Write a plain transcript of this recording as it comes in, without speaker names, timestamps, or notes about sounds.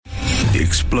The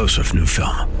explosive new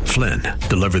film, Flynn,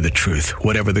 deliver the truth,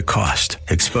 whatever the cost,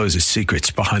 exposes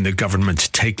secrets behind the government's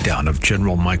takedown of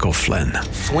General Michael Flynn.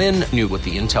 Flynn knew what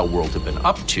the intel world had been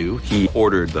up to. He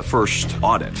ordered the first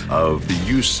audit of the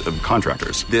use of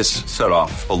contractors. This set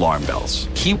off alarm bells.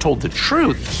 He told the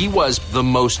truth. He was the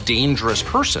most dangerous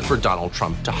person for Donald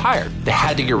Trump to hire. They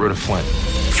had to get rid of Flynn.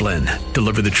 Flynn,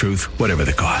 deliver the truth, whatever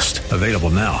the cost. Available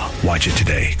now. Watch it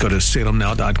today. Go to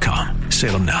salemnow.com.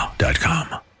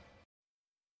 salemnow.com.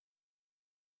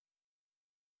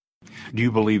 Do you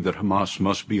believe that Hamas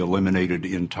must be eliminated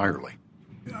entirely?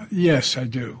 Yes, I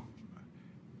do.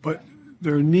 But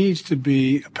there needs to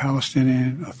be a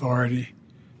Palestinian Authority.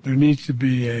 There needs to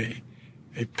be a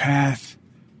path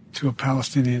to a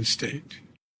Palestinian state.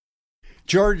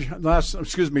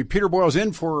 Peter Boyle's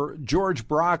in for George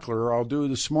Brauchler. I'll do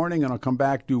this morning, and I'll come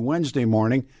back to Wednesday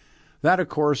morning. That, of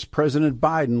course, President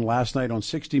Biden last night on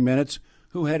 60 Minutes,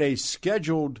 who had a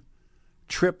scheduled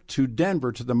trip to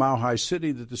Denver, to the Mile High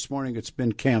City, that this morning it's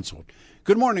been canceled.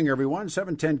 Good morning, everyone.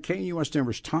 710 KUS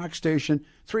Denver's talk station,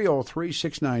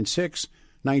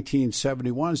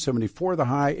 303-696-1971, 74 the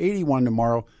high, 81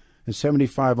 tomorrow, and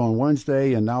 75 on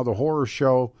Wednesday. And now the horror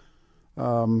show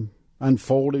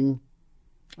unfolding,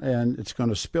 and it's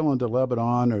going to spill into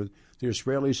Lebanon, or the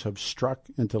Israelis have struck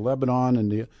into Lebanon,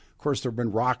 and of course there have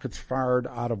been rockets fired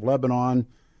out of Lebanon,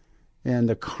 and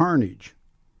the carnage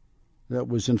that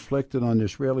was inflicted on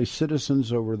Israeli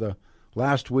citizens over the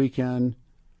last weekend,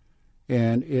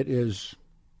 and it is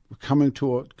coming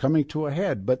to a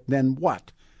head. But then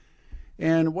what?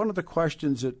 And one of the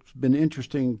questions that's been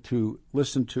interesting to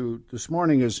listen to this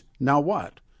morning is, now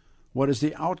what? What is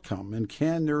the outcome? And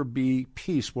can there be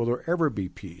peace? Will there ever be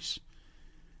peace?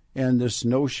 And this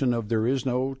notion of there is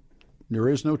no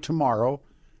tomorrow,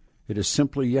 it is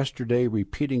simply yesterday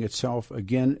repeating itself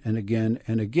again and again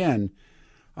and again.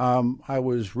 I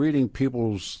was reading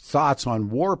people's thoughts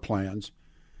on war plans,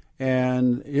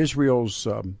 and Israel's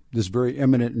this very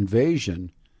imminent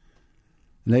invasion.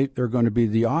 They're going to be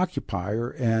the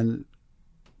occupier, and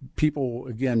people,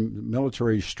 again,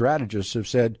 military strategists have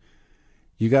said,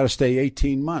 you got to stay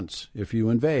 18 months if you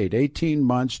invade. 18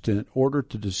 months in order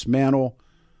to dismantle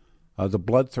the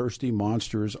bloodthirsty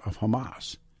monsters of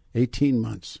Hamas. 18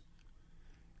 months.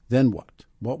 Then what?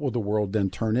 What will the world then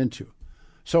turn into?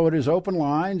 So it is open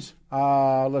lines.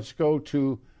 Let's go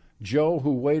to Joe,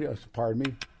 who waited.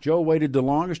 Joe waited the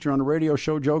longest. You're on the radio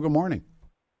show. Joe, good morning.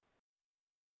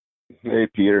 Hey,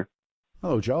 Peter.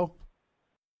 Hello, Joe.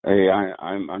 Hey,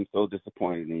 I'm so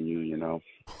disappointed in you. You know.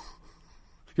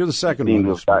 You're the second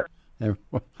one.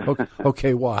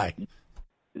 Okay, why?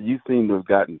 You seem to have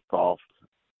gotten soft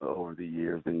over the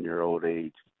years in your old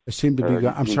age. I seem to be.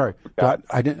 I'm sorry.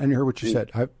 I didn't hear what you said.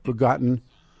 I've forgotten.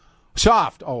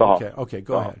 Soft. Oh, soft. Okay.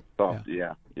 Go ahead. Soft.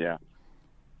 Yeah.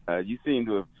 You seem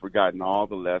to have forgotten all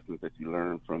the lessons that you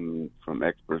learned from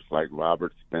experts like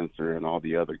Robert Spencer and all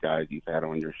the other guys you've had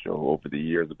on your show over the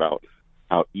years about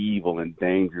how evil and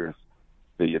dangerous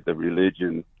the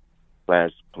religion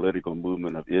 / political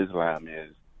movement of Islam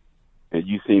is. And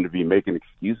you seem to be making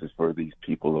excuses for these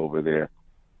people over there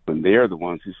when they're the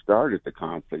ones who started the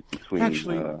conflict between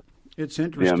it's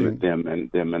interesting.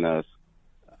 them and us.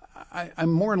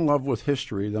 I'm more in love with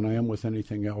history than I am with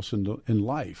anything else in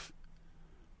life.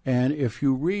 And if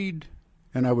you read,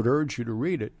 and I would urge you to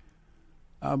read it,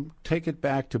 take it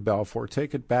back to Balfour,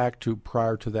 take it back to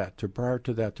prior to that, to prior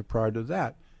to that, to prior to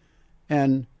that.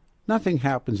 And nothing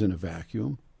happens in a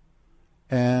vacuum.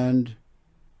 And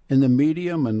in the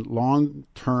medium and long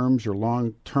terms,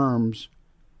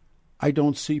 I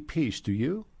don't see peace. Do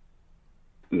you?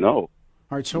 No. All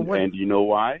right, so what? And do you know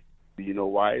why? Do you know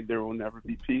why there will never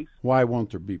be peace? Why won't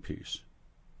there be peace?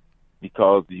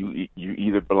 Because you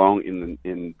either belong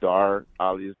in Dar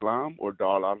al-Islam or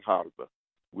Dar al-Harb.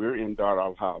 We're in Dar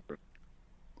al-Harb,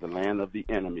 the land of the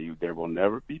enemy. There will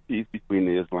never be peace between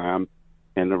Islam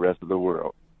and the rest of the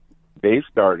world. They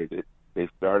started it. They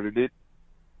started it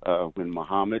when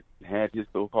Muhammad had his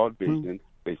so-called vision.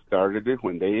 They started it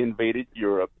when they invaded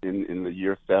Europe in the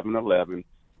year 711.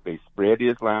 They spread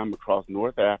Islam across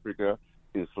North Africa,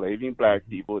 enslaving black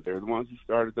people. They're the ones who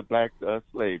started the black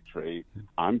slave trade.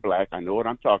 I'm black. I know what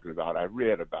I'm talking about. I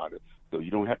read about it. So you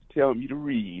don't have to tell me to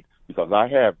read because I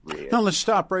have read. No, let's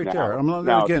stop right there.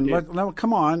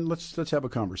 Come on. Let's have a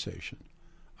conversation.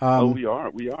 We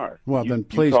are. Well, then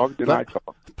please,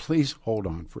 please hold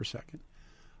on for a second.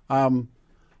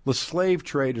 The slave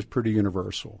trade is pretty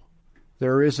universal.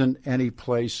 There isn't any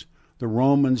place. The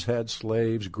Romans had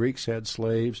slaves, Greeks had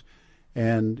slaves,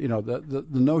 and the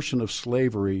notion of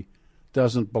slavery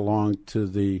doesn't belong to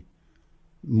the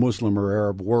Muslim or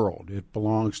Arab world. It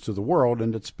belongs to the world,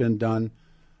 and it's been done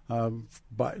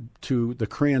to the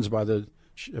Koreans by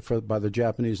the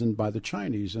Japanese and by the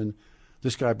Chinese, and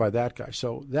this guy by that guy.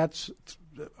 So that's,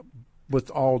 with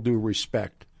all due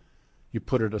respect, you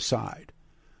put it aside.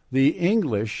 The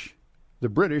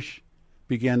British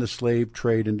began the slave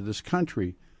trade into this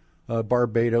country.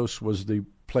 Barbados was the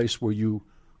place where you,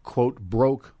 quote,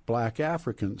 broke black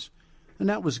Africans. And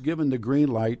that was given the green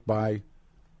light by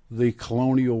the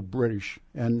colonial British.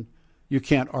 And you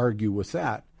can't argue with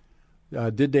that.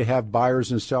 Did they have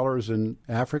buyers and sellers in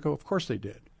Africa? Of course they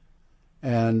did.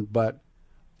 But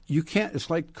you can't, it's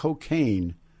like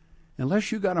cocaine.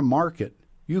 Unless you got a market,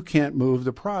 you can't move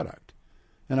the product.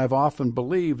 And I've often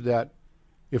believed that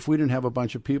if we didn't have a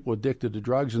bunch of people addicted to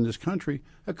drugs in this country,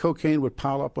 a cocaine would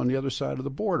pile up on the other side of the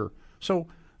border. So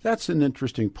that's an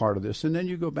interesting part of this. And then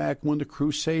you go back when the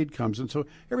crusade comes. And so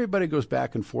everybody goes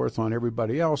back and forth on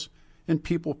everybody else, and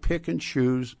people pick and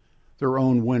choose their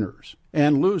own winners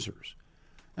and losers.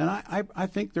 And I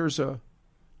think there's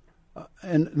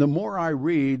and the more I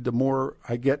read, the more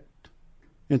I get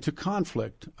into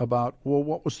conflict about, well,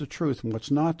 what was the truth and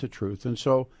what's not the truth. And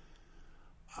so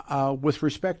with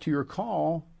respect to your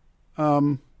call,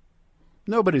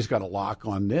 nobody's got a lock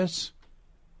on this.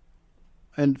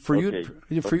 And for okay.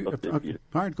 you, okay.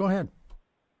 All right, go ahead.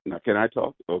 Now, can I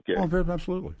talk? Okay. Oh,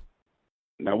 absolutely.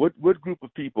 Now, what group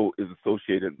of people is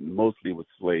associated mostly with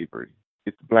slavery?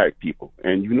 It's black people,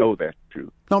 and you know that's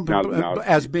true. No, now,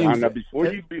 as being now,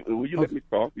 before will you let me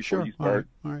talk before sure. you start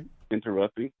all right.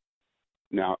 interrupting?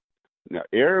 Now,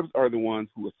 Arabs are the ones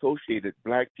who associated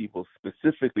black people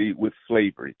specifically with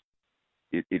slavery.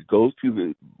 It goes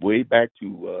to way back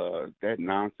to that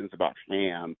nonsense about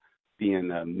Ham being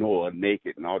Noah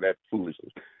naked and all that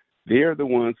foolishness. They're the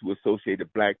ones who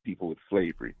associated black people with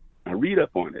slavery. Now, read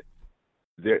up on it.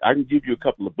 I can give you a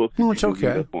couple of books. No, it's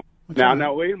okay.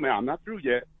 Now, wait a minute. I'm not through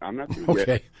yet.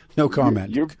 Okay, no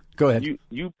comment. Go ahead.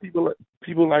 You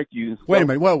people like you. Wait a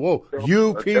minute. Whoa.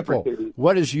 You people.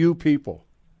 What is you people?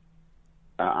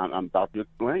 I'm about to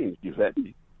explain. You let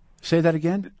me. Say that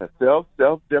again? It's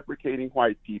self-deprecating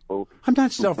white people. I'm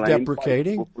not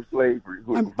self-deprecating. For slavery.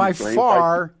 I'm by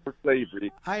far. For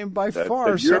slavery. I am by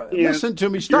far. Listen to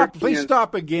me. Stop. Please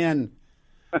stop again.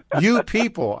 You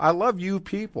people. I love you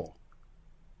people.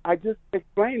 I just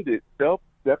explained it.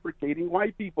 Self-deprecating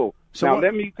white people. So now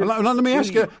let me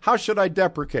ask you: how should I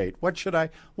deprecate?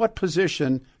 What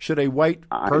position should a white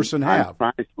person have? I'm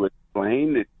trying to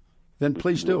explain it. Then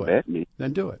please do it.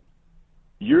 Then do it.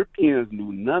 Europeans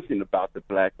knew nothing about the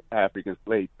black African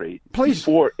slave trade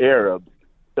before Arabs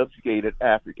subjugated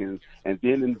Africans and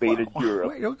then invaded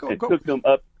Europe and took them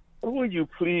up. Will you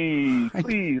please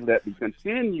let me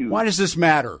continue? Why does this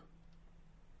matter?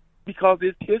 Because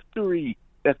it's history.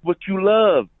 That's what you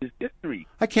love. It's history.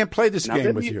 I can't play this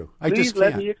game with you. I just can't.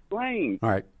 Let me explain. All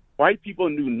right. White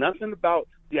people knew nothing about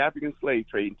the African slave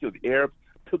trade until the Arabs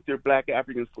took their black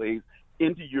African slaves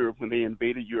into Europe when they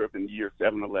invaded Europe in the year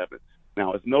 711.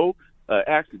 Now, it's no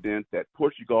accident that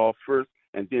Portugal first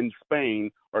and then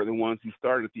Spain are the ones who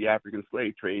started the African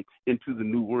slave trade into the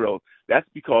New World. That's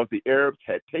because the Arabs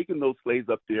had taken those slaves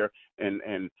up there,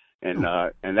 and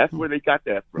that's where they got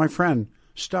that from. My friend,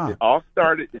 stop.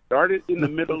 It started in the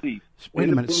Middle East. Wait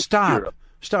a minute.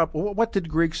 Stop. What did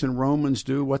Greeks and Romans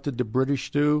do? What did the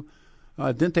British do?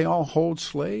 Didn't they all hold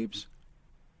slaves?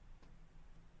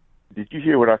 Did you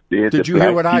hear what I said? Did you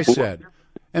hear what I said?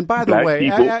 And by the way,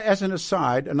 as an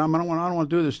aside, and I don't want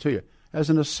to do this to you, as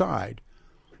an aside,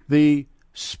 the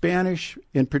Spanish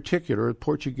in particular,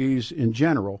 Portuguese in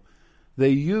general, they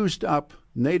used up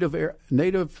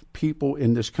native people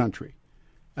in this country,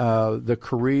 the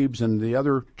Caribs and the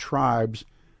other tribes,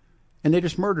 and they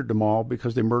just murdered them all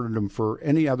because they murdered them for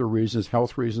any other reasons,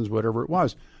 health reasons, whatever it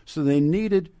was. So they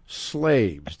needed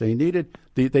slaves.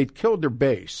 They killed their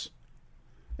base.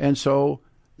 And so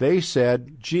they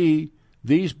said, gee,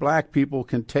 these black people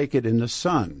can take it in the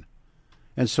sun.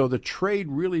 And so the trade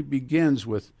really begins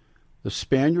with the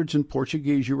Spaniards and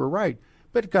Portuguese. You were right.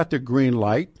 But it got the green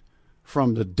light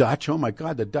from the Dutch. Oh, my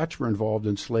God, the Dutch were involved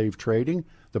in slave trading.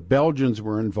 The Belgians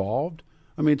were involved.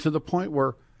 I mean, to the point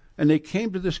where, and they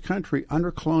came to this country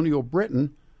under colonial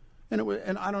Britain.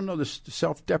 And I don't know this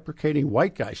self-deprecating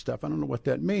white guy stuff. I don't know what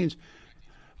that means.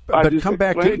 But come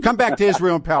back to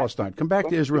Israel and Palestine. Come back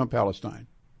to Israel and Palestine.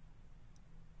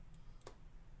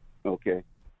 Okay.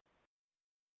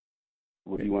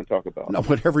 What do you want to talk about? No,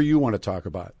 whatever you want to talk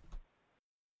about.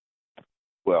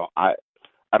 Well, I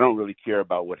don't really care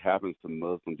about what happens to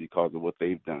Muslims because of what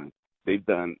they've done. They've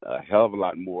done a hell of a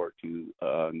lot more to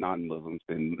non-Muslims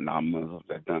than non-Muslims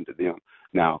have done to them.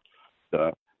 Now,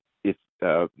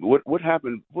 what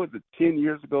happened? Was it 10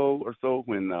 years ago or so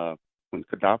when when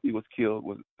Gaddafi was killed?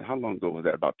 How long ago was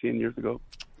that? About 10 years ago?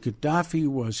 Gaddafi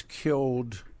was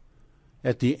killed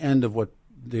at the end of what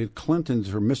the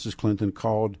Clintons or Mrs. Clinton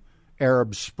called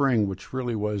Arab Spring, which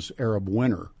really was Arab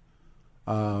Winter.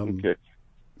 Okay.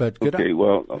 But okay,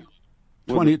 well,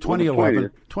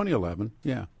 2011,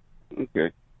 yeah.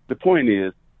 Okay. The point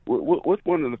is, what's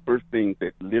one of the first things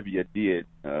that Libya did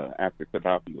after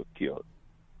Gaddafi was killed?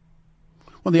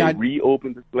 Well, they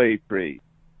reopened the slave trade.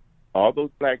 All those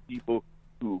black people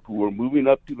who were moving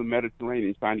up to the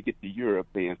Mediterranean trying to get to Europe,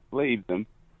 they enslaved them.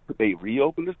 They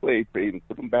reopened the slave trade and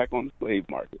put them back on the slave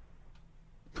market.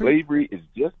 Slavery is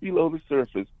just below the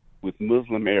surface with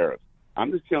Muslim Arabs.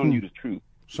 I'm just telling you the truth.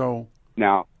 So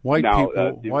now,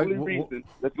 people. The only reason,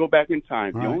 let's go back in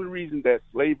time. Right. The only reason that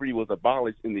slavery was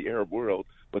abolished in the Arab world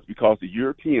was because the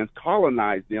Europeans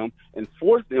colonized them and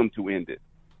forced them to end it.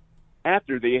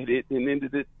 After they had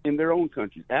ended it in their own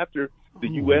countries, after the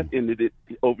U.S. ended it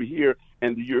over here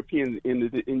and the Europeans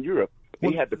ended it in Europe,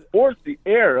 they had to force the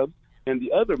Arabs and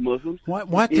the other Muslims.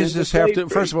 What does this have to?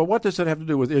 First of all, what does it have to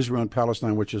do with Israel and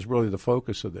Palestine, which is really the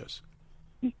focus of this?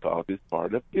 Because it's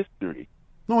part of history.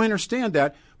 No, I understand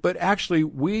that, but actually,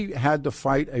 we had to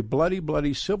fight a bloody,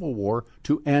 bloody civil war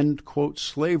to end quote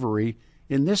slavery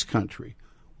in this country.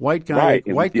 White guy, right,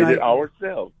 and white we did guy, it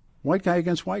ourselves. White guy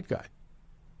against white guy.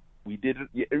 We did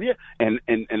it, yeah. And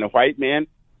the white man,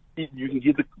 you can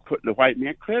give the white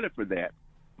man credit for that.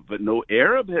 But no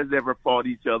Arab has ever fought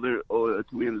each other to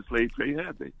end the slave trade,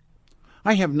 have they?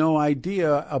 I have no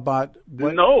idea about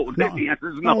what. No, the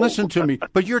answer is no. No, listen to me.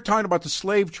 But you're talking about the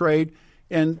slave trade,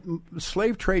 and the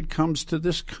slave trade comes to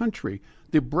this country.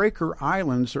 The Breaker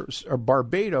Islands are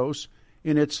Barbados,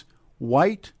 and it's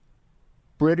white,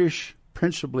 British,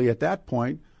 principally at that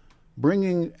point,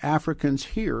 bringing Africans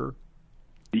here.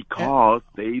 Because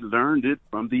they learned it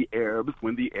from the Arabs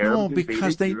when the Arabs no,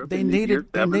 because they needed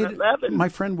my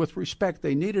friend, with respect,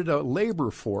 they needed a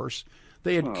labor force.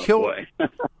 They had killed.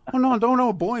 Oh no!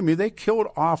 Don't boy me. They killed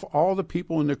off all the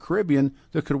people in the Caribbean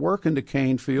that could work in the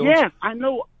cane fields. Yes, I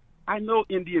know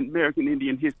American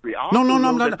Indian history. No,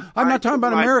 I'm not talking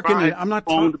about American. I'm not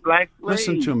talking. Black slaves.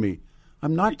 Listen to me.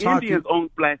 I'm not the talking. Indians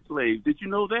owned black slaves. Did you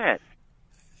know that?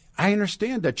 I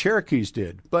understand that Cherokees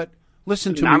did, but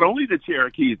listen to me. Not only the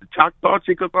Cherokees, the Choctaw,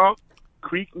 Chickasaw,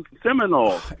 Creek, and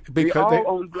Seminole. Because they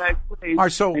all owned black slaves. Are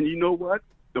so, and you know what?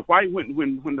 The white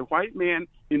when the white man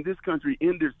in this country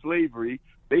ended slavery,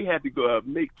 they had to go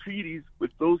make treaties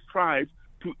with those tribes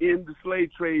to end the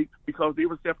slave trade because they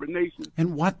were separate nations.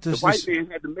 And what does the white man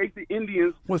had to make the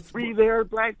Indians free their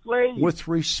black slaves? With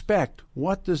respect,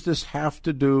 what does this have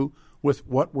to do with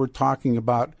what we're talking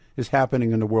about is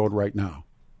happening in the world right now?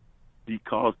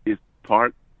 Because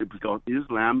Islam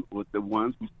was the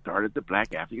ones who started the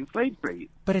black African slave trade.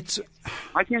 But it's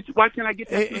why can't I get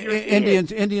that through your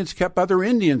head? Indians kept other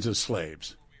Indians as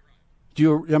slaves.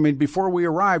 Before we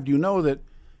arrived, you know that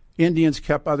Indians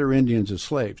kept other Indians as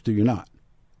slaves, do you not?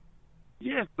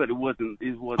 Yes, but it wasn't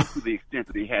to the extent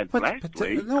that they had black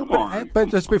slaves. But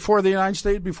that's before the United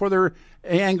States, before the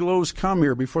Anglos come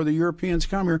here, before the Europeans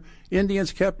come here.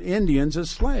 Indians kept Indians as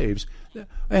slaves,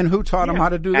 and who taught them how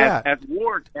to do that? As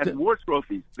war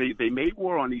trophies, they made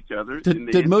war on each other.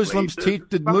 Did Muslims teach?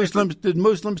 Did Muslims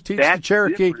teach the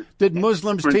Cherokee? Did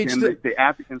Muslims teach the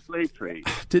African slave trade?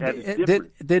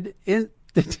 Did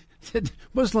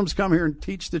Muslims come here and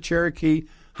teach the Cherokee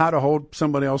how to hold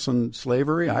somebody else in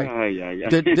slavery?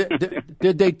 Did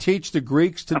they teach the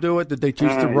Greeks to do it? Did they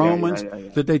teach the Romans?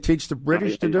 Did they teach the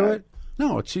British to do it?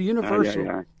 No, it's a universal.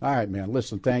 All right, man,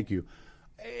 listen, thank you.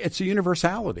 It's a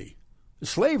universality.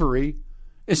 Slavery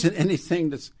isn't anything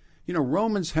that's,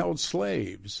 Romans held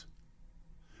slaves.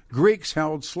 Greeks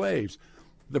held slaves.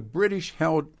 The British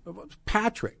held,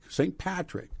 St.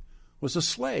 Patrick was a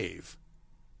slave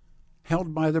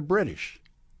held by the British.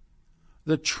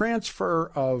 The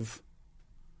transfer of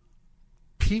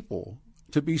people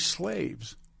to be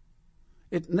slaves,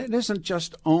 it isn't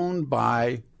just owned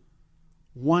by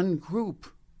one group.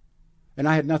 And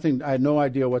I had no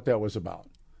idea what that was about.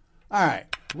 All right,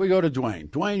 we go to Dwayne.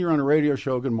 Dwayne, you're on a radio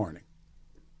show. Good morning.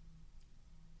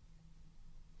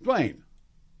 Dwayne.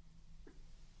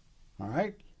 All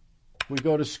right. We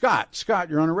go to Scott. Scott,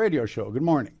 you're on a radio show. Good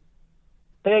morning.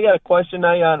 Hey, I got a question.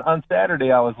 On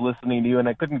Saturday I was listening to you and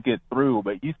I couldn't get through,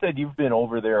 but you said you've been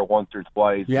over there once or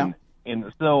twice. Yeah. And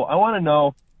so I want to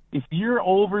know, if you're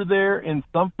over there and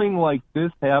something like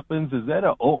this happens, is that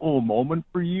a moment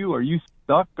for you? Are you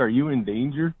stuck? Are you in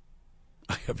danger?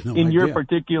 I have no idea. In your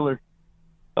particular...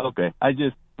 Okay, I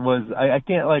just I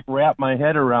can't like wrap my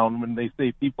head around when they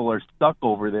say people are stuck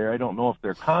over there. I don't know if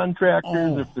they're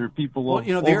contractors, if they're people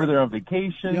over there on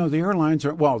vacation. The airlines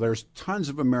are, there's tons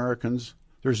of Americans.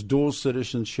 There's dual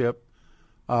citizenship.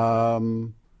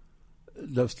 The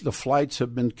flights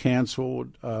have been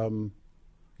canceled.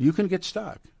 You can get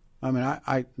stuck. I mean,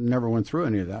 I never went through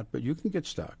any of that, but you can get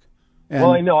stuck. And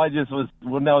I know. I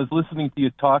was listening to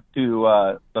you talk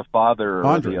to the father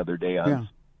Andre. The other day.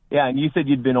 Yeah, and you said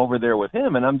you'd been over there with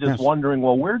him, and I'm just wondering,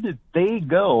 well, where did they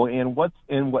go, and what's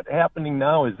happening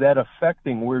now? Is that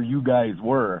affecting where you guys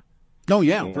were? Oh,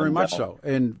 yeah, very much so,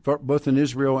 and both in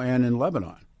Israel and in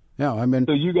Lebanon. Yeah, I mean,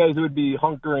 so you guys would be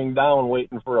hunkering down,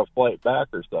 waiting for a flight back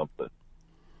or something.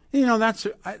 That's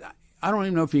I don't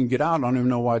even know if you can get out. I don't even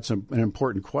know why it's an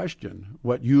important question.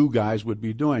 What you guys would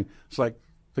be doing? It's like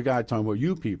the guy talking about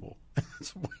you people.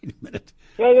 Wait a minute.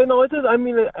 Yeah, no, it is. I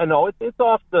mean, I know it's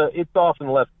off in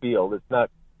left field. It's not.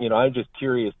 I'm just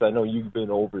curious. I know you've been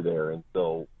over there, and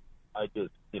so I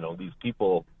just, these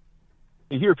people.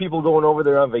 You hear people going over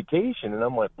there on vacation, and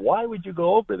I'm like, why would you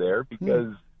go over there?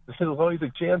 Because there's always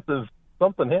a chance of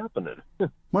something happening.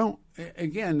 Well,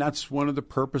 again, that's one of the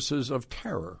purposes of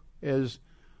terror. Is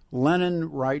Lenin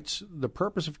writes, the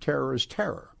purpose of terror is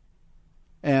terror,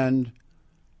 and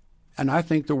I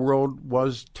think the world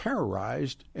was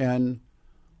terrorized. And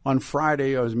on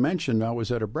Friday, as mentioned, I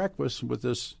was at a breakfast with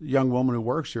this young woman who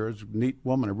works here. It's a neat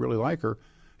woman. I really like her.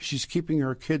 She's keeping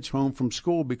her kids home from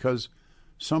school because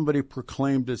somebody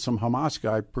proclaimed it, some Hamas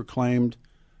guy proclaimed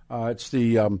it's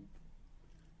the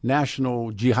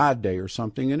National Jihad Day or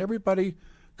something, and everybody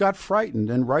got frightened,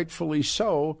 and rightfully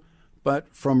so.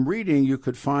 But from reading, you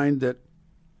could find that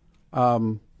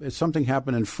something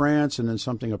happened in France, and then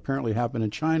something apparently happened in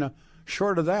China.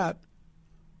 Short of that,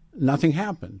 nothing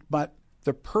happened. But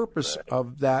the purpose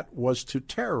of that was to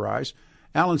terrorize.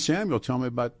 Alan Samuel told me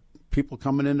about people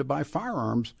coming in to buy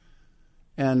firearms,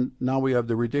 and now we have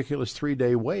the ridiculous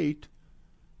 3-day wait,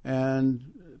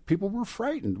 and people were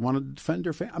frightened, wanted to defend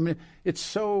their family. I mean, it's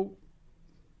so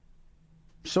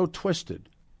twisted,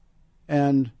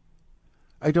 and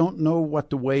I don't know what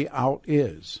the way out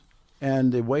is.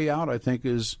 And the way out, I think,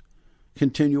 is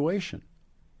continuation.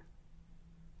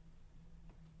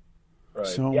 Right.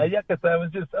 So, because I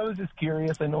was just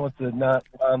curious. I know it's not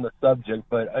on the subject,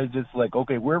 but I was just like,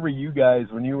 okay, where were you guys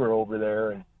when you were over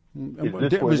there? And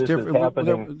it was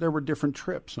different. There were different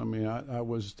trips. I mean, I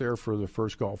was there for the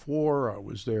first Gulf War. I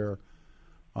was there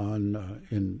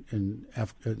in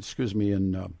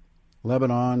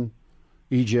Lebanon,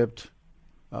 Egypt.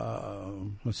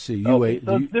 Let's see. So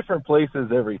it's different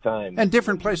places every time, and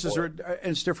different places are,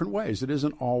 and it's different ways. It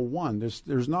isn't all one.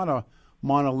 There's not a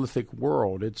monolithic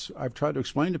world. I've tried to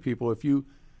explain to people, if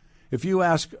you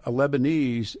ask a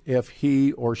Lebanese if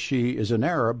he or she is an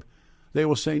Arab, they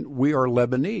will say, we are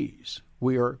Lebanese.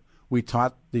 We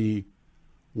taught the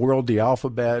world the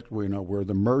alphabet. We're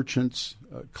the merchants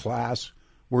class.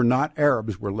 We're not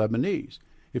Arabs. We're Lebanese.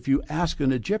 If you ask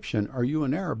an Egyptian, are you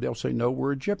an Arab? They'll say, no,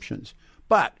 we're Egyptians.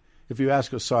 But if you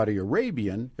ask a Saudi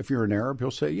Arabian, if you're an Arab,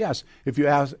 he'll say yes. If you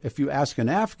ask an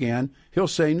Afghan, he'll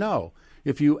say no.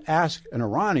 If you ask an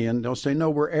Iranian, they'll say no,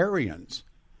 we're Aryans.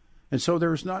 And so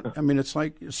there's not. I mean, it's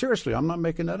like, seriously, I'm not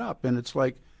making that up. And it's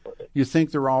like, you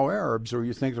think they're all Arabs, or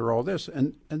you think they're all this,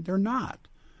 and they're not.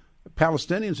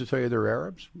 Palestinians will tell you they're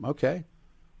Arabs, okay,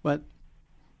 but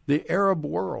the Arab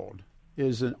world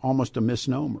is almost a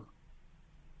misnomer.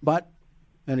 But,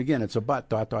 and again, it's a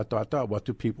but, ... What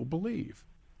do people believe?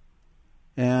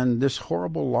 And this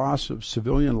horrible loss of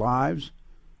civilian lives,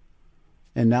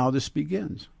 and now this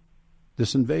begins.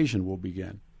 This invasion will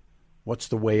begin. What's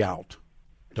the way out?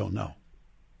 Don't know.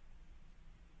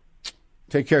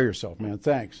 Take care of yourself, man.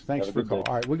 Thanks for the call.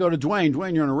 All right, we go to Dwayne.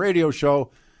 Dwayne, you're on a radio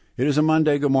show. It is a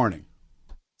Monday. Good morning.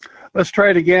 Let's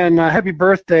try it again. Happy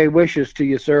birthday wishes to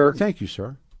you, sir. Thank you,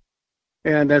 sir.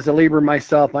 And as a Libra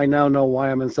myself, I now know why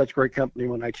I'm in such great company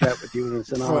when I chat with you, and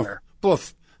it's an honor.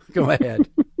 Boof. Go ahead.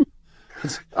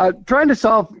 Trying to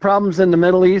solve problems in the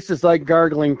Middle East is like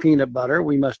gargling peanut butter.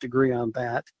 We must agree on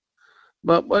that.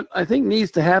 But what I think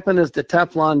needs to happen is the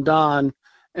Teflon Don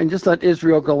and just let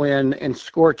Israel go in and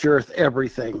scorch earth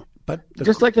everything. But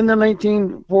just like in the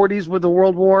 1940s with the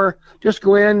World War, just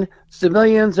go in,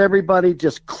 civilians, everybody,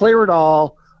 just clear it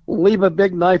all, leave a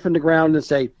big knife in the ground and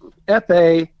say,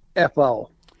 F-A-F-O.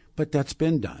 But that's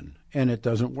been done, and it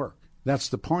doesn't work. That's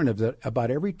the point of that. About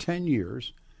every 10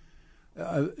 years,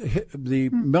 the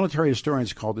military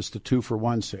historians call this the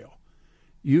 2-for-1 sale.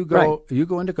 You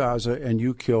go into Gaza and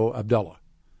you kill Abdullah.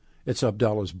 It's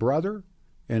Abdullah's brother,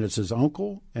 and it's his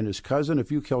uncle and his cousin.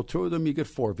 If you kill 2 of them, you get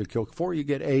 4. If you kill 4, you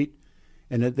get 8.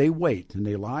 And they wait, and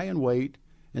they lie and wait,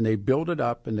 and they build it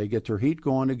up, and they get their heat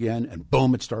going again, and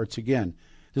boom, it starts again.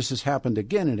 This has happened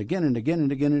again and again and again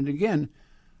and again and again.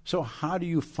 So how do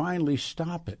you finally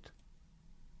stop it?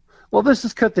 Well, this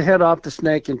has cut the head off the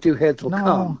snake, and two heads will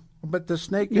come. But the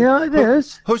snake... Yeah, it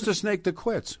is. Who's the snake that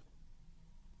quits?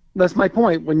 That's my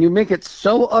point. When you make it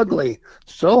so ugly,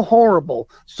 so horrible,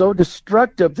 so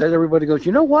destructive that everybody goes,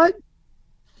 you know what?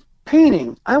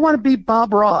 Painting. I want to be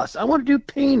Bob Ross. I want to do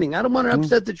painting. I don't want to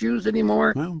upset the Jews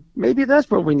anymore. Well, maybe that's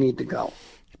where we need to go.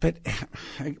 But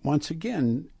once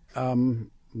again,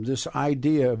 this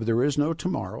idea of there is no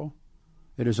tomorrow,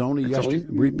 it is only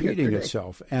repeating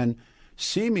itself. And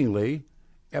seemingly,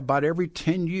 about every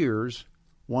 10 years,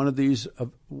 one of these,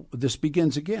 this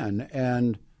begins again.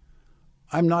 And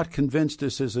I'm not convinced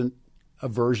this isn't a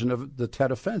version of the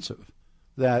Tet Offensive,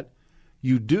 that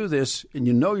you do this and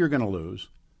you know you're going to lose,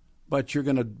 but you're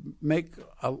going to make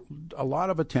a lot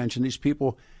of attention. These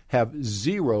people have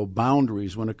zero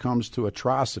boundaries when it comes to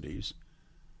atrocities,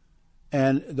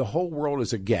 and the whole world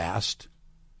is aghast.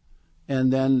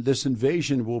 And then this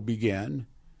invasion will begin,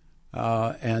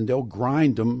 and they'll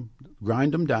grind them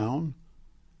down,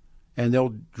 and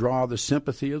they'll draw the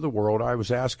sympathy of the world. I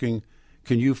was asking,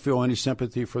 can you feel any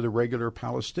sympathy for the regular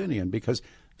Palestinian? Because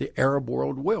the Arab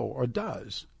world will or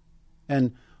does.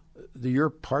 And the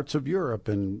parts of Europe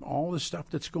and all the stuff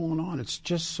that's going on, it's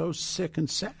just so sick and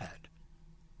sad.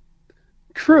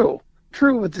 True.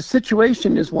 But the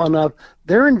situation is one of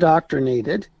they're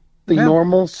indoctrinated, the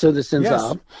normal citizens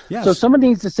of. Yes. So somebody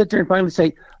needs to sit there and finally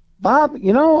say, Bob,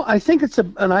 I think it's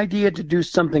an idea to do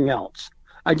something else.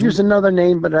 I'd use another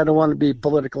name, but I don't want to be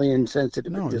politically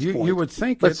insensitive at this point. You would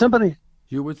think but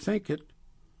you would think it,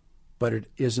 but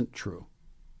it isn't true.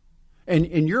 And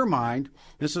in your mind,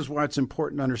 this is why it's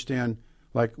important to understand,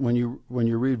 like when you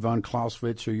read von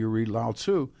Clausewitz or you read Lao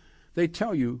Tzu, they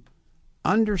tell you,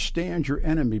 understand your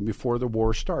enemy before the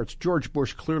war starts. George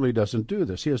Bush clearly doesn't do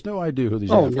this. He has no idea who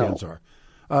these Afghans are.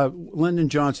 Lyndon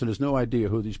Johnson has no idea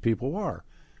who these people are.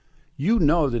 You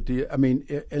know that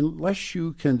unless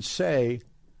you can say,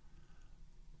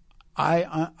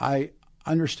 I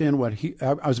understand what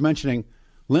I was mentioning,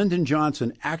 Lyndon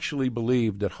Johnson actually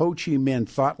believed that Ho Chi Minh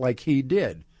thought like he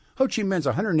did. Ho Chi Minh's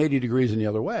 180 degrees in the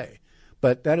other way,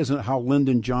 but that isn't how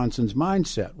Lyndon Johnson's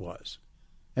mindset was.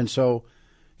 And so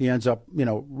he ends up,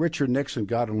 Richard Nixon,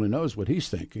 God only knows what he's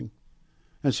thinking.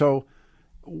 And so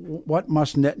what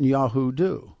must Netanyahu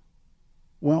do?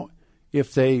 Well,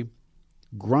 if they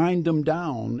grind them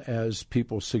down, as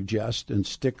people suggest, and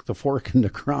stick the fork in the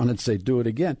ground and say, do it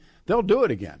again, they'll do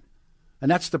it again. And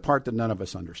that's the part that none of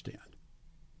us understand.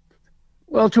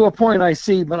 Well, to a point I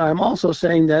see, but I'm also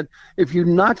saying that if you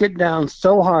knock it down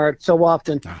so hard, so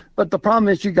often, but the problem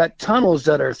is you got tunnels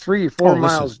that are 3 or 4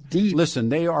 miles deep. Listen,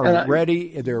 they are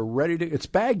ready. They're ready to. It's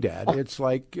Baghdad. It's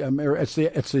like it's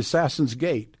the Assassin's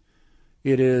Gate.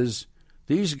 It is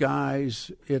these guys.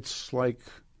 It's like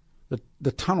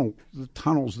the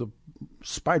tunnels, the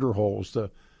spider holes.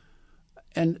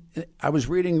 And I was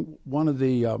reading one of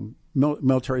the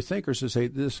military thinkers to say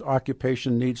this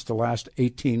occupation needs to last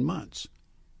 18 months.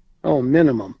 Oh,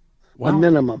 minimum. Wow. A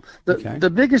minimum. The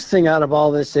biggest thing out of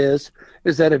all this is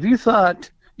that if you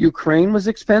thought Ukraine was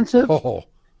expensive,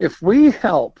 if we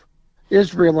help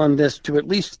Israel on this to at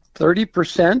least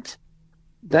 30%,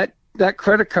 that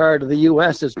credit card of the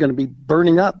U.S. is going to be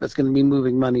burning up. It's going to be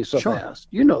moving money so fast.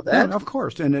 You know that. Yeah, of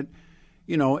course. And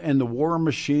and the war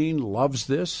machine loves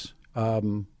this.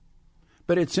 But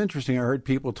it's interesting. I heard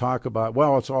people talk about,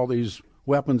 it's all these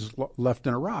weapons left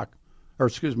in Iraq. Or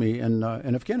excuse me, in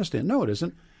Afghanistan. No, it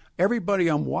isn't. Everybody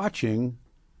I'm watching,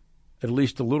 at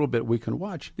least a little bit we can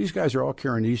watch, these guys are all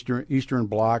carrying Eastern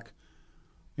Bloc,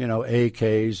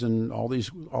 AKs and all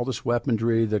this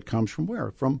weaponry that comes from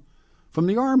where? From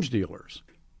the arms dealers.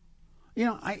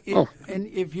 And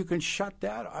if you can shut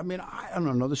that, I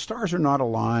don't know. The stars are not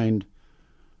aligned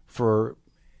for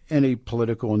any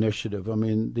political initiative.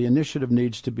 The initiative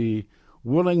needs to be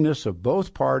willingness of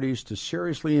both parties to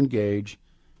seriously engage,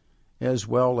 as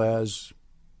well as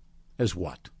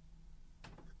what?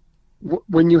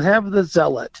 When you have the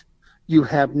zealot, you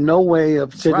have no way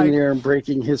of sitting there and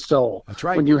breaking his soul. That's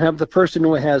right. When you have the person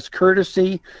who has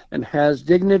courtesy and has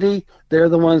dignity, they're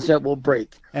the ones that will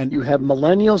break. And you have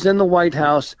millennials in the White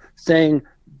House saying,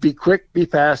 be quick, be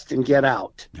fast, and get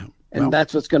out. Yeah. And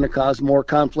that's what's going to cause more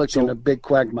conflict and a big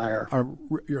quagmire.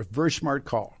 You're a very smart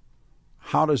call.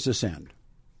 How does this end?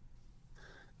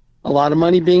 A lot of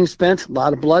money being spent, a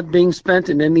lot of blood being spent,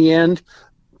 and in the end,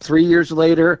 3 years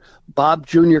later, Bob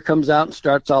Jr. comes out and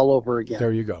starts all over again.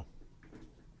 There you go.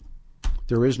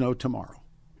 There is no tomorrow.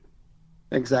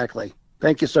 Exactly.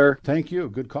 Thank you, sir. Thank you.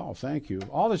 Good call. Thank you.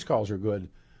 All these calls are good.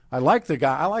 I like the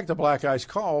guy. I like the black guy's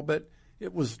call, but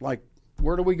it was like,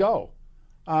 where do we go?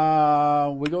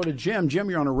 We go to Jim. Jim,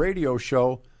 you're on a radio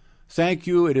show. Thank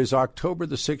you. It is October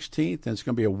the 16th, and it's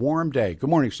going to be a warm day. Good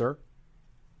morning, sir.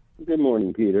 Good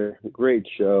morning, Peter. Great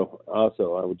show.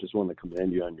 Also, I would just want to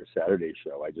commend you on your Saturday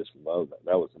show. I just love that.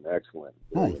 That was an excellent.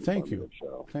 Thank you.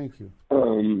 Show. Thank you.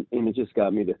 And it just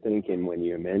got me to thinking when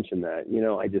you mentioned that.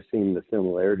 I just seen the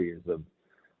similarities of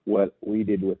what we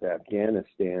did with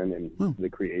Afghanistan and the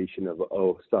creation of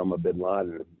Osama bin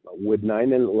Laden. Would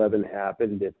 9/11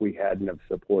 happen if we hadn't have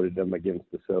supported them against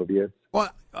the Soviets? Well,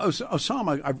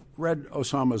 Osama, I've read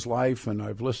Osama's life and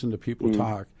I've listened to people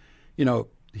talk.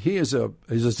 He is a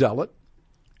zealot,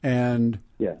 and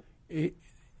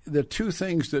the two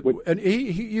things that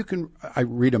you can, I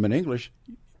read them in English.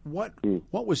 What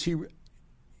was he?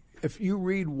 If you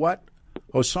read what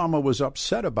Osama was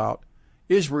upset about,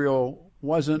 Israel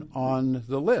wasn't on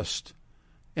the list,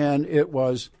 and it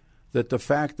was that the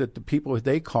fact that the people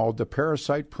they called the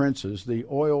parasite princes, the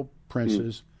oil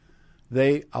princes,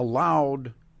 they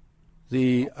allowed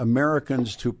the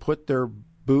Americans to put their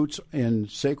boots in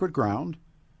sacred ground,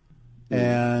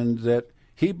 and that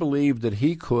he believed that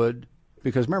he could,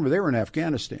 because remember, they were in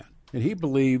Afghanistan, and he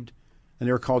believed, and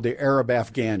they were called the Arab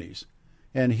Afghanis,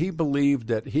 and he believed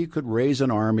that he could raise an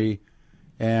army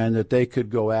and that they could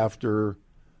go after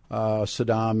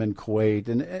Saddam in Kuwait.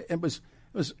 And it was,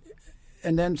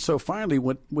 and then so finally,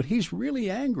 what he's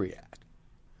really angry at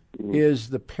is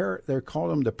they call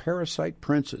them the parasite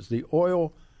princes, the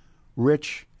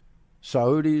oil-rich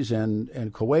Saudis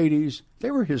and Kuwaitis. They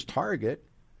were his target.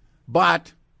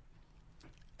 But,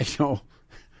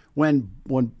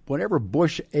 whenever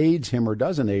Bush aids him or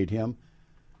doesn't aid him,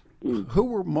 who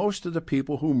were most of the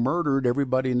people who murdered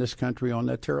everybody in this country on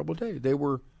that terrible day? They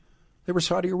were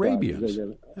Saudi Arabians.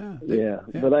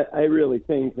 But I really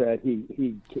think that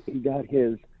he got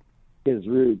his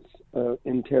roots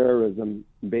in terrorism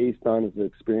based on his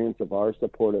experience of our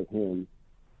support of him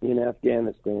in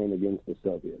Afghanistan against the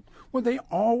Soviets. Well, they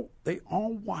all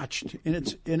watched,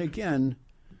 and again,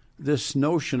 this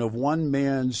notion of one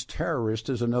man's terrorist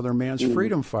is another man's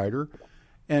freedom fighter.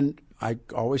 And I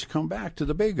always come back to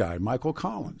the big guy, Michael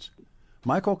Collins.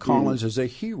 Michael Collins is a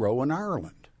hero in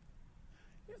Ireland.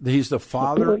 He's the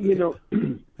father.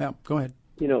 Yeah, go ahead.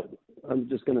 I'm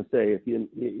just going to say, if you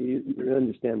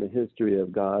understand the history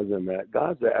of Gaza, and that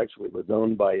Gaza actually was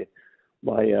owned by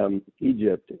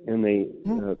Egypt, and they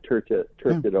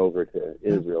turned it over to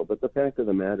Israel. But the fact of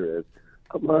the matter is,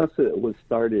 Hamas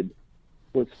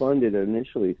was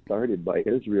initially started by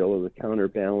Israel as a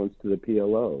counterbalance to the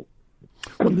PLO.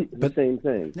 The same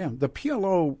thing. Yeah, the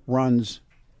PLO runs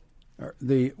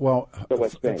the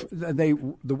West Bank.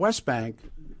 The West Bank,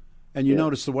 and you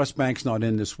notice the West Bank's not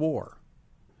in this war.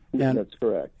 And, that's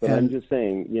correct. But I'm just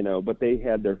saying, but they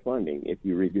had their funding. If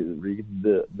you read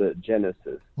the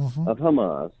genesis of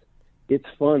Hamas, its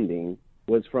funding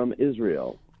was from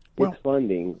Israel. Its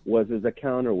funding was as a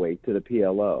counterweight to the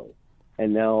PLO.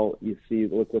 And now you see,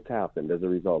 look what's happened as a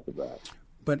result of that.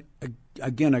 But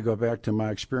again, I go back to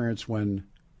my experience when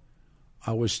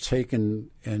I was taken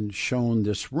and shown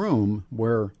this room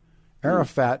where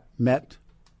Arafat met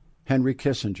Henry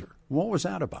Kissinger. What was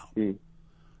that about? And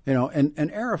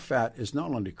Arafat is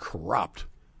not only corrupt.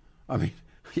 I mean,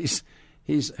 he's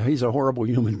a horrible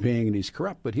human being and he's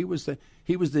corrupt. But he was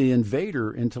the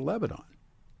invader into Lebanon.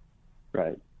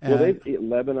 Right. Well,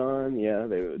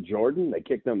 Lebanon, Jordan. They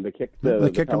kicked them. They kicked the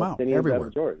them out everywhere. Out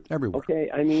of Jordan. Everywhere. Okay,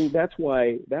 I mean that's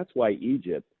why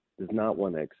Egypt does not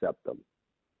want to accept them.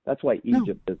 That's why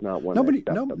Egypt does not want to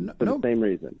accept them for the same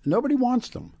reason. Nobody wants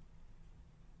them.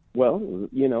 Well,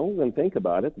 then think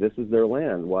about it. This is their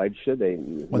land. Why should they?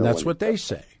 Well, that's what they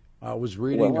say. I was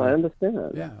reading. Well, I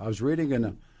understand. Yeah, I was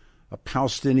reading a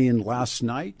Palestinian last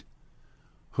night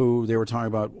who they were talking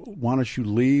about, why don't you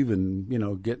leave and,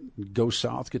 go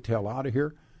south, get the hell out of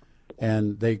here?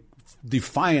 And they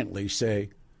defiantly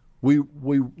say, we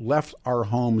left our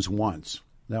homes once.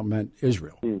 That meant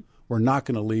Israel. We're not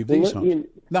going to leave these homes.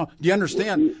 Now, do you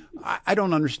understand? I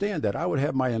don't understand that. I would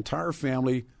have my entire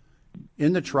family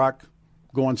in the truck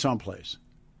going someplace.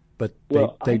 But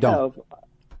they don't.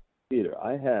 Peter,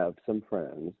 I have some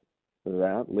friends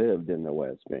that lived in the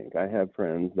West Bank. I have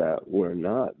friends that were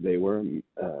not. They were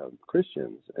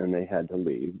Christians, and they had to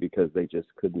leave because they just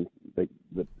couldn't. They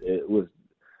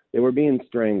were being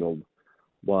strangled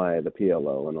by the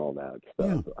PLO and all that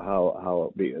stuff.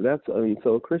 Yeah.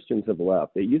 So Christians have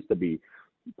left. It used to be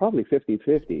probably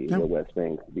 50-50 the West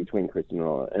Bank between Christian and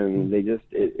all, and they just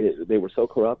they were so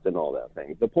corrupt and all that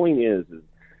thing. The point is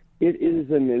It is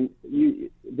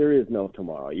there is no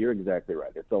tomorrow. You're exactly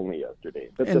right. It's only yesterday.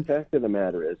 But the fact of the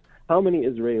matter is, how many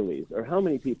Israelis or how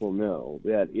many people know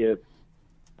that if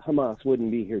Hamas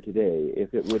wouldn't be here today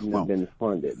if it wouldn't have been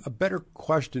funded? A better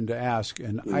question to ask,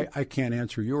 and I can't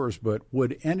answer yours, but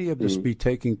would any of this be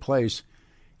taking place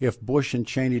if Bush and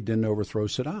Cheney didn't overthrow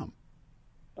Saddam?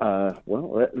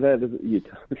 Well,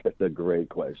 that's a great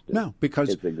question. No,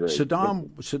 because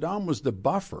Saddam was the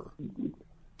buffer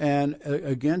and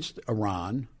against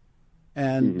Iran,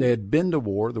 and they had been to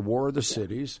war, the War of the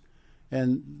Cities,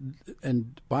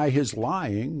 and by his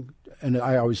lying, and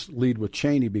I always lead with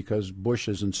Cheney because Bush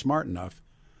isn't smart enough,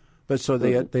 but so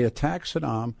they attacked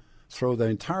Saddam, throw the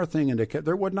entire thing into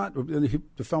there would not.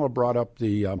 The fellow brought up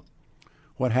the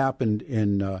what happened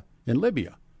in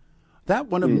Libya. That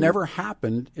would have never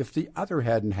happened if the other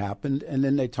hadn't happened. And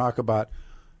then they talk about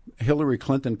Hillary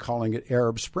Clinton calling it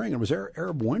Arab Spring. It was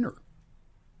Arab Winter,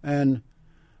 and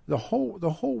the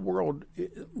whole world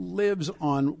lives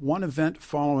on one event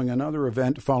following another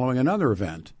event following another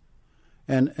event,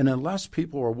 and unless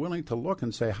people are willing to look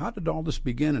and say, how did all this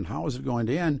begin and how is it going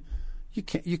to end, you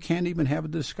can't even have a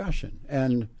discussion.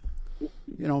 And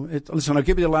listen, I'll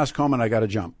give you the last comment. I got to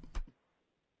jump.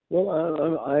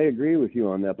 Well, I agree with you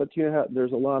on that, but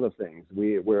there's a lot of things.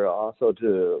 We're also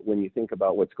when you think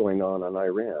about what's going on in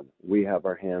Iran, we have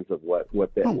our hands of what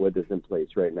is in place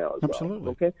right now as Absolutely.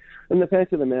 well. Okay, and the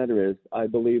fact of the matter is, I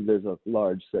believe there's a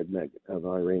large segment of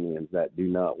Iranians that do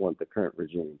not want the current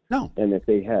regime. No, and if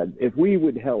we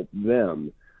would help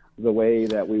them the way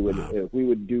that if we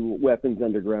would do weapons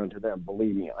underground to them,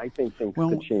 believe me, I think things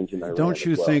could change in Iran. Don't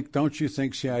you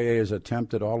think CIA has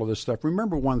attempted all of this stuff?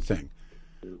 Remember one thing.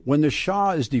 When the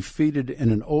Shah is defeated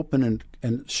in an open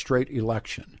and straight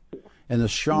election, and the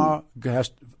Shah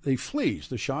flees,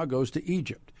 the Shah goes to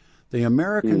Egypt. The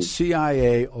American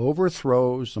CIA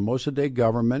overthrows the Mossadegh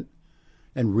government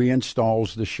and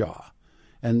reinstalls the Shah,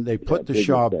 and they put the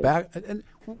Shah back. And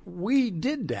we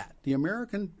did that. The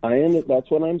American.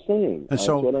 That's what I'm saying.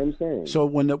 So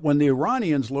when the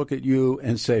Iranians look at you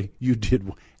and say you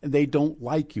did, and they don't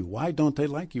like you. Why don't they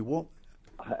like you? Well.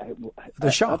 The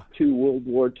Shah. Up to World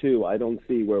War II, I don't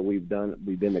see where we've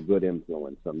been a good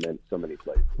influence in so many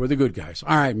places. We're the good guys.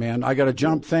 All right, man. I got to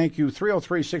jump. Thank you.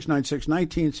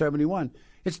 303-696-1971.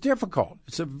 It's difficult.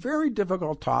 It's a very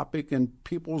difficult topic, and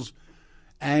people's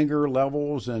anger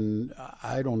levels and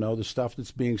I don't know the stuff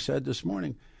that's being said this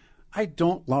morning. I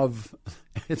don't love.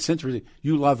 It's interesting.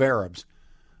 You love Arabs.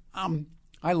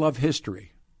 I love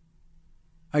history.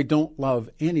 I don't love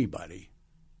anybody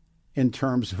in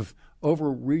terms of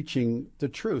overreaching the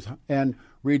truth. And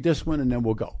read this one, and then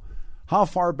we'll go. How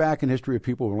far back in history are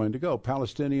people willing to go?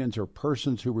 Palestinians are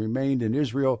persons who remained in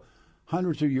Israel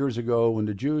hundreds of years ago when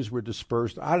the Jews were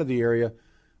dispersed out of the area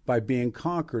by being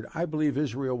conquered. I believe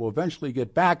Israel will eventually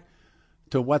get back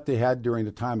to what they had during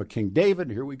the time of King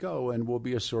David. Here we go, and will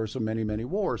be a source of many, many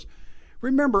wars.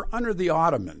 Remember, under the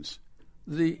Ottomans,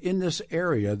 in this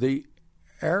area, the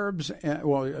Arabs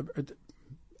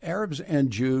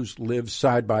and Jews lived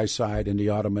side by side in the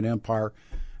Ottoman Empire,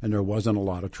 and there wasn't a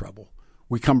lot of trouble.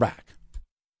 We come back.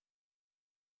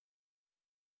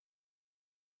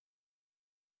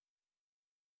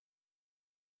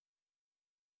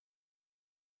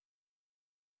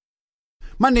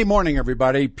 Monday morning,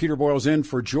 everybody. Peter Boyle's in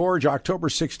for George, October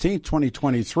 16th,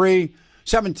 2023.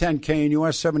 710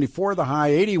 KNUS, 74 the high,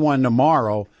 81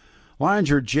 tomorrow. Lines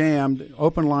are jammed.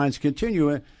 Open lines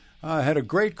continue. Had a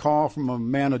great call from a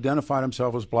man identified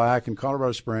himself as black in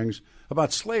Colorado Springs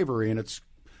about slavery, and it's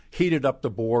heated up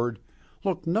the board.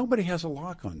 Look, nobody has a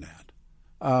lock on that.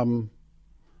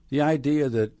 The idea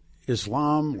that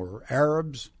Islam or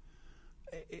Arabs,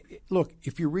 look,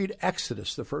 if you read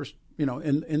Exodus, the first,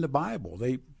 in the Bible,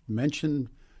 they mention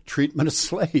treatment of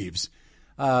slaves.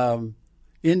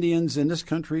 Indians in this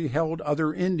country held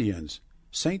other Indians.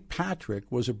 St. Patrick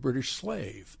was a British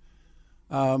slave.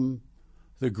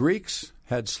 The Greeks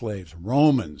had slaves,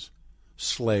 Romans,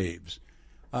 slaves,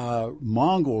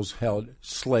 Mongols held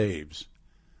slaves.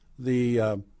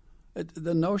 The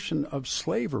notion of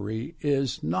slavery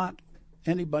is not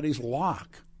anybody's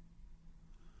lock.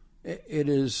 It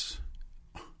is,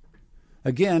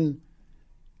 again,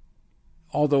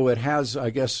 although it has,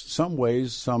 I guess, some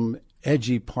ways, some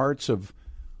edgy parts of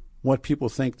what people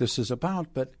think this is about,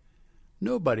 but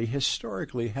nobody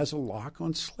historically has a lock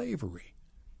on slavery.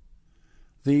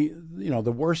 The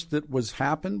worst that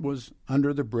happened was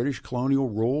under the British colonial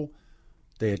rule.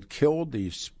 They had killed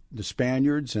the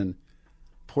Spaniards, and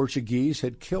Portuguese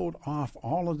had killed off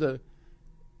all of the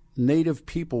native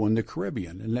people in the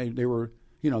Caribbean, and they were,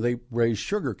 they raised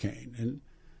sugarcane,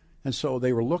 and so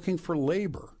they were looking for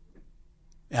labor,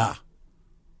 Yeah.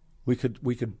 We could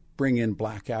bring in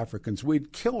black Africans.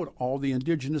 We'd killed all the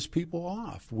indigenous people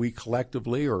off. We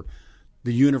collectively, or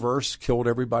the universe, killed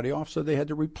everybody off, so they had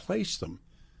to replace them.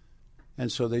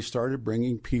 And so they started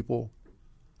bringing people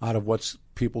out of what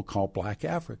people call black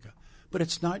Africa. But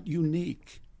it's not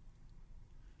unique.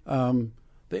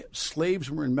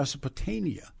 Slaves were in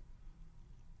Mesopotamia.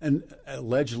 And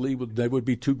allegedly there would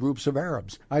be two groups of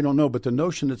Arabs. I don't know, but the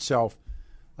notion itself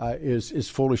is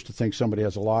foolish to think somebody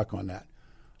has a lock on that.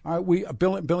 All right,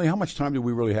 Billy, how much time do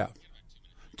we really have?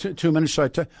 2 minutes. All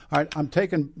right, I'm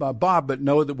taking Bob, but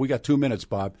know that we got 2 minutes,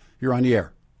 Bob. You're on the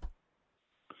air.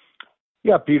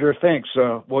 Yeah, Peter, thanks.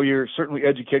 Well, you're certainly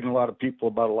educating a lot of people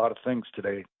about a lot of things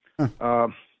today.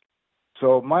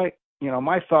 So my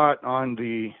thought on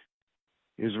the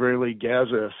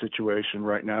Israeli-Gaza situation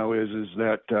right now is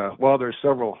that there's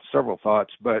several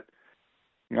thoughts, but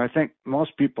I think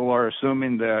most people are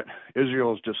assuming that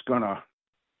Israel is just going to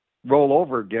roll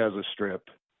over Gaza Strip.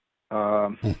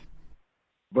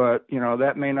 But,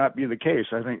 that may not be the case.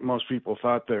 I think most people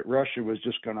thought that Russia was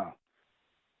just going to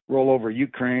roll over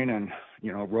Ukraine and,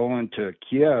 roll into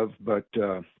Kiev, but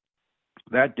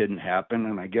that didn't happen.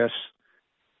 And I guess,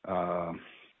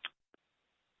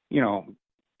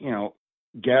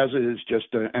 Gaza is just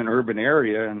an urban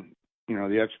area, and,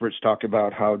 the experts talk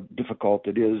about how difficult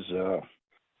it is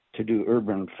to do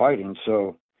urban fighting.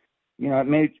 So,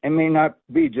 it may not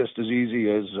be just as easy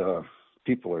as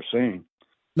people are saying.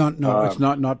 No, it's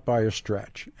not by a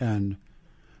stretch. And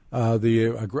I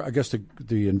guess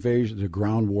the invasion, the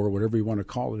ground war, whatever you want to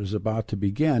call it, is about to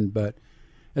begin. But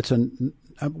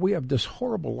we have this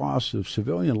horrible loss of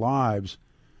civilian lives,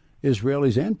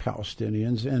 Israelis and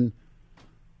Palestinians, and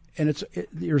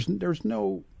there's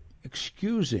no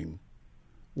excusing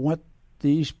what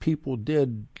these people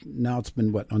did. Now it's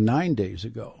been 9 days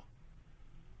ago.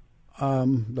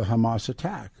 The Hamas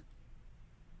attack,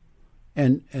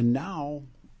 and now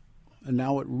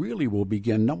it really will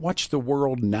begin. Now, watch the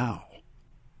world now.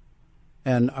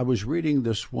 And I was reading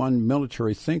this one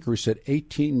military thinker who said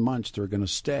 18 months they're going to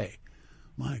stay.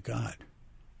 My God,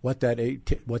 what that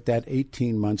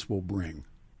 18 months will bring.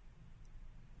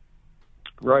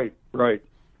 Right.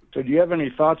 So do you have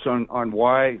any thoughts on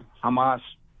why Hamas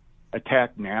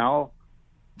attacked now?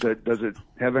 Does it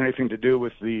have anything to do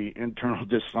with the internal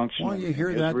dysfunction? Well, you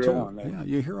hear that too. Yeah,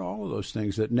 you hear all of those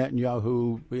things that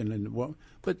Netanyahu,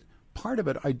 but part of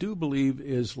it, I do believe,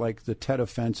 is like the Tet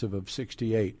Offensive of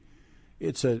 '68.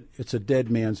 It's a dead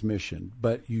man's mission,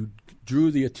 but you drew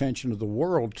the attention of the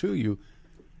world to you,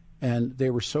 and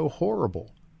they were so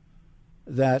horrible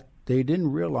that they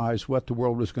didn't realize what the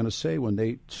world was going to say when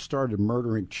they started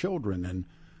murdering children,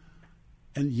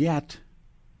 and yet,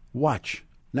 watch.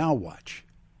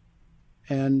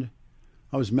 And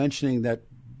I was mentioning that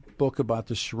book about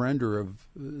the surrender of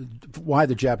why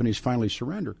the Japanese finally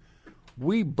surrender.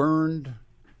 We burned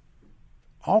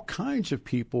all kinds of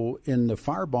people in the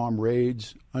firebomb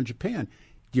raids on Japan.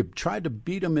 You tried to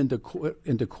beat them into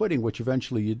quitting, which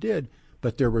eventually you did,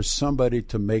 but there was somebody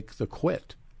to make the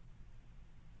quit.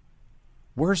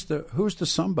 Who's the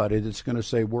somebody that's going to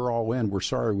say we're all in, we're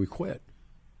sorry we quit?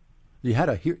 You had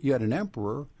an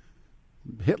emperor.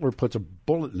 Hitler puts a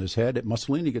bullet in his head.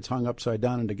 Mussolini gets hung upside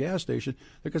down in the gas station.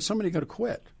 Because somebody got to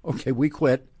quit. Okay, we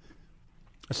quit.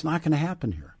 It's not going to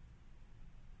happen here.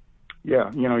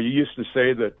 Yeah, you used to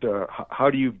say that. How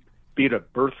do you beat a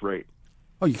birth rate?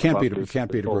 Oh, you can't beat a birth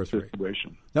rate.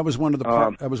 That was one of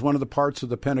the parts of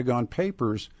the Pentagon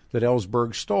Papers that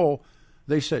Ellsberg stole.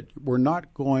 They said we're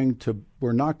not going to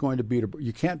beat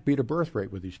you can't beat a birth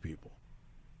rate with these people.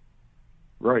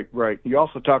 Right. You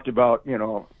also talked about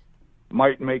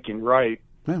might making right.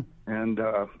 Yeah. And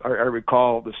I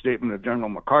recall the statement of General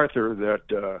MacArthur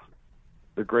that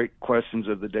the great questions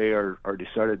of the day are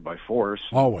decided by force.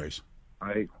 Always.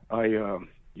 I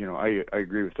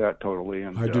agree with that totally.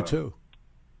 And I do too.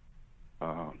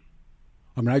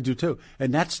 I do too.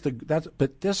 And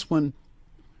but this one,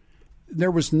 there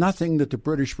was nothing that the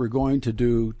British were going to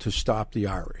do to stop the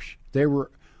Irish. They were,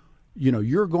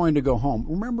 you're going to go home.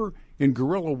 Remember, in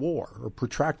guerrilla war or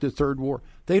protracted third war,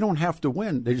 they don't have to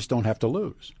win. They just don't have to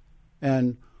lose.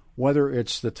 And whether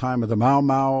it's the time of the Mau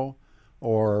Mau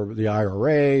or the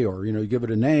IRA or, you give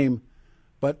it a name,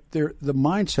 but the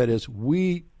mindset is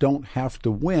we don't have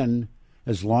to win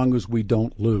as long as we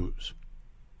don't lose.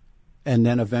 And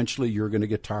then eventually you're going to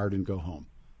get tired and go home.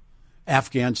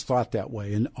 Afghans thought that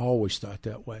way and always thought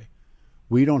that way.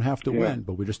 We don't have to win,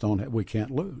 but we just we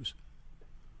can't lose.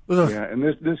 Yeah, and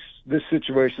this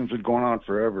situation's been going on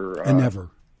forever. And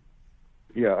never.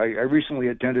 Yeah, I recently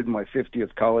attended my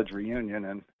 50th college reunion,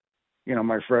 and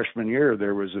my freshman year,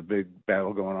 there was a big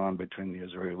battle going on between the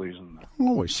Israelis and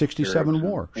the 67 Arabs,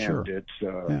 war, and sure.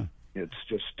 It's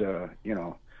just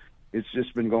it's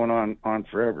just been going on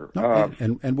forever.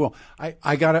 And well,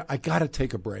 I gotta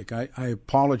take a break. I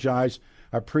apologize.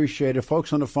 I appreciate it,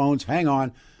 folks on the phones. Hang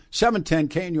on. 710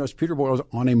 KNUS Peter Boyles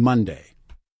on a Monday.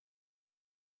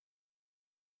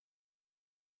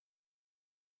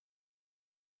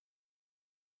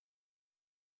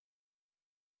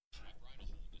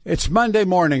 It's Monday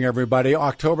morning, everybody.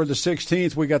 October the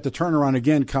 16th. We got the turnaround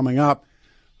again coming up.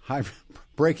 High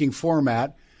breaking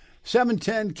format.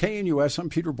 710 KNUS. I'm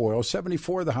Peter Boyle.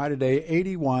 74 the high today.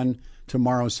 81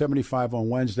 tomorrow. 75 on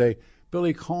Wednesday.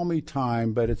 Billy, call me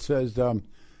time, but it says, let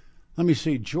me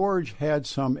see. George had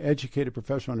some educated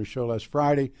professor on his show last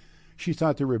Friday. She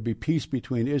thought there would be peace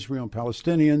between Israel and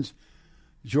Palestinians.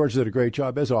 George did a great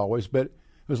job, as always, but it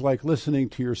was like listening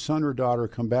to your son or daughter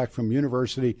come back from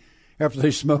university after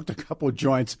they smoked a couple of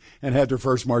joints and had their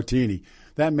first martini.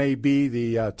 That may be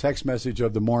the text message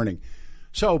of the morning.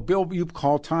 So, Bill, you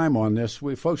call time on this.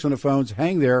 Folks on the phones,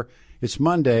 hang there. It's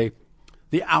Monday.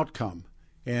 The outcome.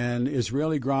 And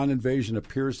Israeli ground invasion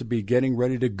appears to be getting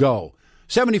ready to go.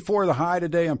 74 the high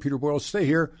today. I'm Peter Boyle. Stay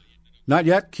here. Not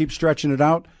yet. Keep stretching it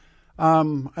out. I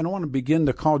don't want to begin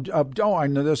the call. I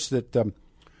know this, that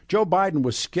Joe Biden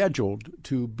was scheduled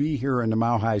to be here in the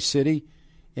Mile High City,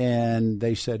 and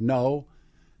they said no,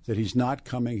 that he's not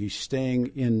coming. He's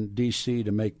staying in D.C.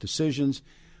 to make decisions.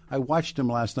 I watched him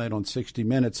last night on 60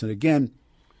 Minutes, and again,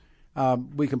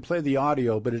 we can play the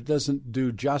audio, but it doesn't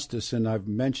do justice, and I've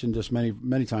mentioned this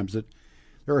many times, that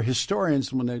there are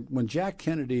historians, when Jack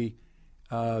Kennedy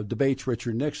debates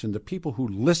Richard Nixon, the people who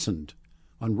listened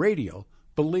on radio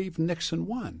believed Nixon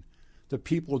won. The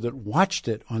people that watched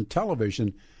it on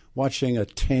television, watching a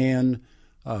tan,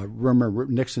 remember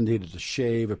Nixon needed to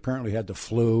shave, apparently had the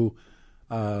flu.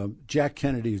 Jack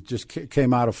Kennedy just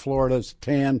came out of Florida,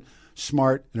 tan,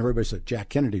 smart, and everybody said Jack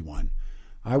Kennedy won.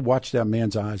 I watched that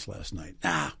man's eyes last night.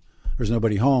 There's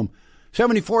nobody home.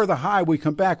 74 the high. We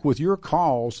come back with your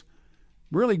calls.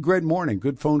 Really great morning.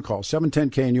 Good phone call.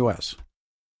 710 KNUS.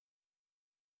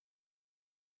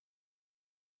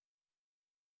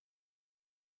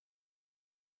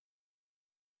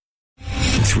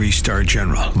 Three-star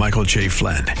General Michael J.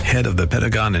 Flynn, head of the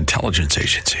Pentagon Intelligence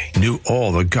Agency, knew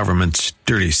all the government's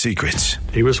dirty secrets.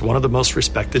 He was one of the most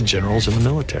respected generals in the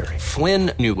military.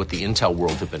 Flynn knew what the intel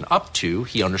world had been up to.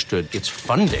 He understood its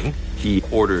funding. He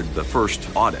ordered the first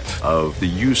audit of the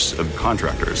use of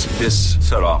contractors. This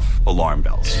set off alarm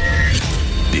bells.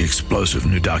 The explosive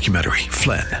new documentary,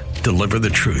 Flynn, Deliver the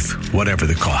Truth, Whatever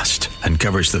the Cost,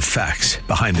 uncovers the facts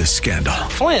behind this scandal.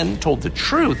 Flynn told the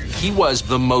truth. He was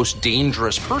the most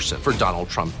dangerous person for Donald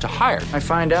Trump to hire. I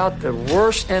find out the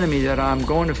worst enemy that I'm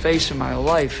going to face in my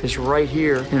life is right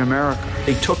here in America.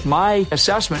 They took my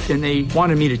assessment and they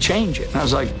wanted me to change it. And I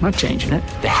was like, I'm not changing it.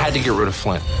 They had to get rid of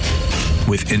Flynn.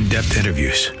 With in-depth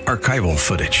interviews, archival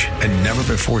footage, and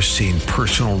never-before-seen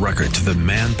personal records of the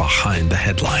man behind the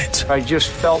headlines. I just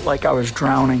felt like I was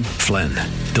drowning. Flynn,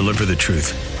 Deliver the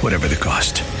Truth, Whatever the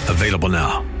Cost. Available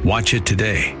now. Watch it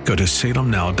today. Go to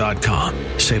salemnow.com.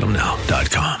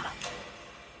 salemnow.com.